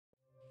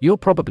You're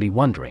probably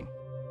wondering,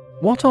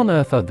 what on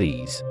earth are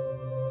these?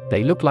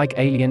 They look like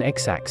alien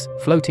exacts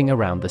floating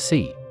around the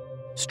sea.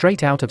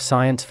 Straight out of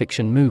science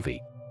fiction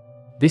movie.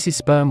 This is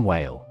sperm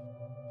whale.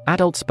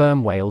 Adult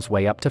sperm whales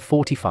weigh up to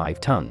 45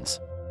 tons.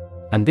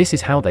 And this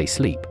is how they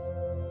sleep.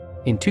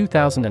 In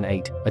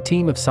 2008, a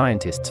team of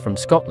scientists from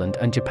Scotland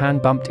and Japan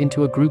bumped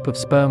into a group of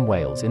sperm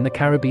whales in the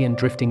Caribbean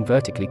drifting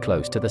vertically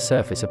close to the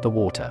surface of the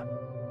water.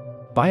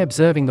 By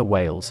observing the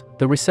whales,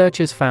 the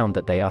researchers found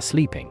that they are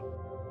sleeping.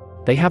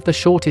 They have the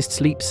shortest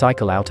sleep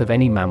cycle out of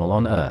any mammal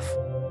on Earth.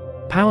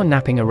 Power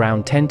napping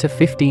around 10 to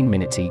 15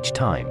 minutes each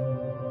time.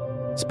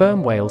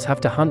 Sperm whales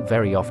have to hunt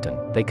very often.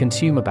 They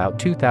consume about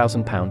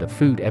 2,000 pounds of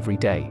food every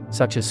day,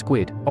 such as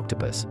squid,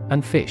 octopus,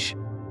 and fish.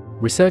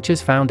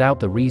 Researchers found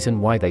out the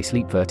reason why they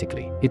sleep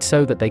vertically. It's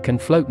so that they can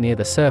float near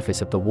the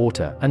surface of the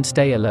water and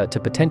stay alert to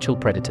potential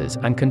predators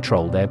and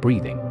control their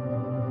breathing.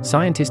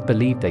 Scientists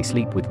believe they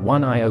sleep with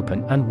one eye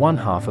open and one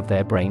half of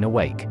their brain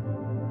awake.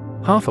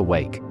 Half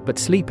awake, but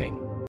sleeping.